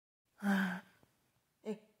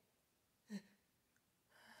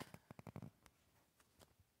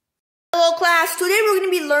class, today we're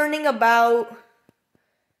going to be learning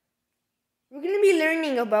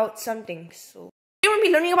about something. So today we're going to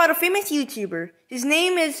be learning about a famous YouTuber. His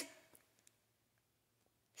name is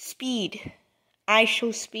Speed. I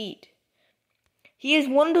Show Speed. He is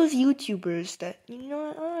one of those YouTubers that, I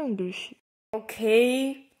don't do shit.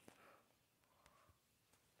 Okay.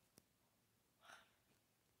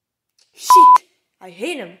 Shit! I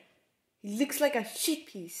hate him. He looks like a shit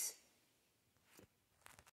piece.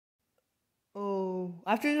 Oh,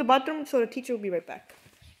 after the bathroom, so the teacher will be right back.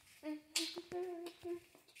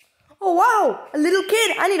 Oh wow, a little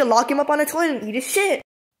kid. I need to lock him up on a toilet and eat his shit.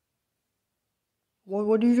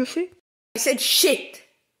 What did you just say? I said shit.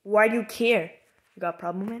 Why do you care? You got a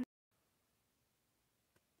problem, man?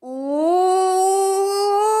 Oh,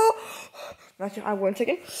 not sure. 1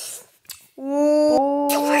 second.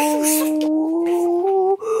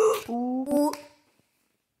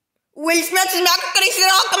 Will Smith is not Chris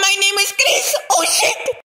Rock. My name is Chris. Oh shit!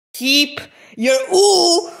 Keep your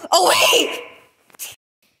ooh away.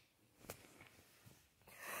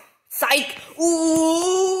 Psych.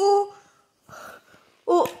 Ooh.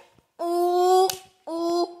 Ooh. Ooh.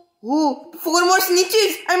 Ooh. Ooh. 4 more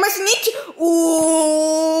snitches. I'm a snitch.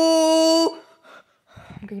 Ooh.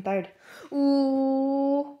 I'm getting tired.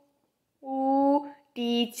 Ooh. Ooh.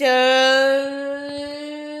 Teacher.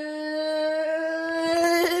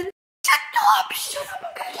 Shut up,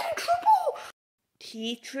 I'm gonna get in trouble.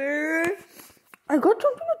 Teacher, I got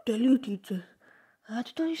something to tell you, teacher. I have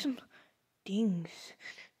to tell you some things.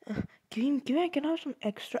 Can I have some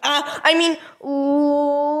extra?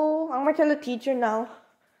 Ooh, I'm gonna tell the teacher now.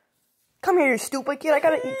 Come here, you stupid kid. I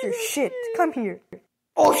gotta eat your shit. Come here.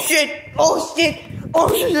 Oh shit! Oh shit! Oh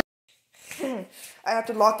shit! I have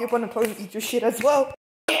to lock you up on the toilet and eat your shit as well.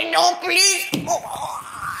 No, please! Oh.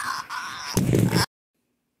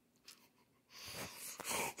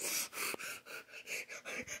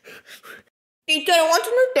 Teacher, I want to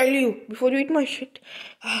tell you before you eat my shit.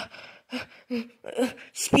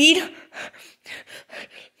 Speed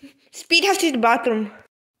has to use the bathroom.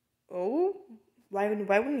 Oh, why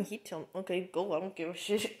wouldn't he tell me? Okay, go. I don't give a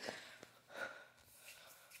shit.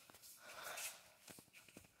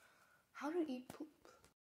 How do you eat poop?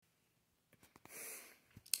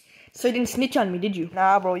 So you didn't snitch on me, did you?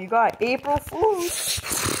 Nah, bro, you got April Fools.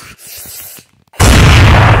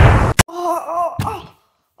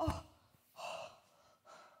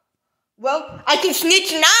 Well, I can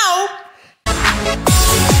snitch now.